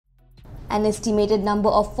An estimated number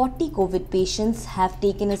of 40 COVID patients have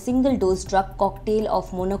taken a single-dose drug cocktail of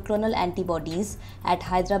monoclonal antibodies at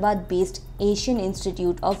Hyderabad-based Asian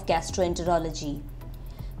Institute of Gastroenterology.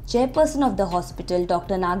 Chairperson of the hospital,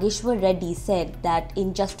 Dr Nageshwar Reddy, said that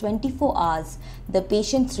in just 24 hours, the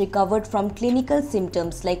patients recovered from clinical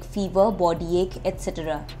symptoms like fever, body ache,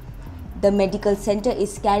 etc. The medical center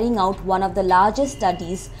is carrying out one of the largest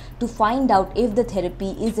studies to find out if the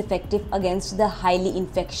therapy is effective against the highly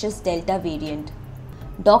infectious Delta variant.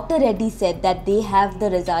 Dr Reddy said that they have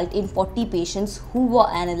the result in 40 patients who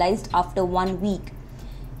were analyzed after 1 week.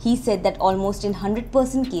 He said that almost in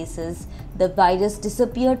 100% cases, the virus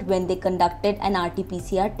disappeared when they conducted an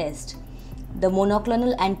RT-PCR test. The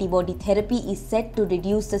monoclonal antibody therapy is said to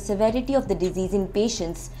reduce the severity of the disease in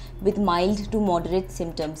patients with mild to moderate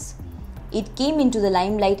symptoms. It came into the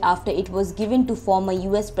limelight after it was given to former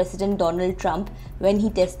US President Donald Trump when he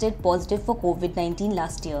tested positive for COVID-19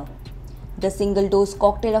 last year. The single-dose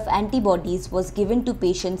cocktail of antibodies was given to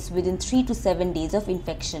patients within 3 to 7 days of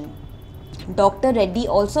infection. Dr. Reddy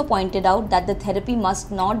also pointed out that the therapy must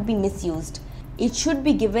not be misused. It should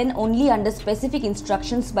be given only under specific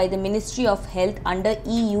instructions by the Ministry of Health under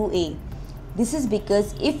EUA. This is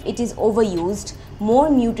because if it is overused, more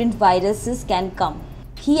mutant viruses can come.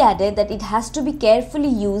 He added that it has to be carefully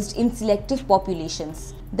used in selective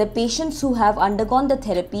populations. The patients who have undergone the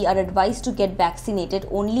therapy are advised to get vaccinated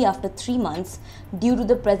only after 3 months due to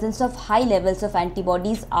the presence of high levels of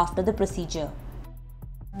antibodies after the procedure.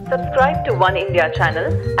 Subscribe to Oneindia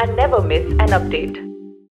channel and never miss an update.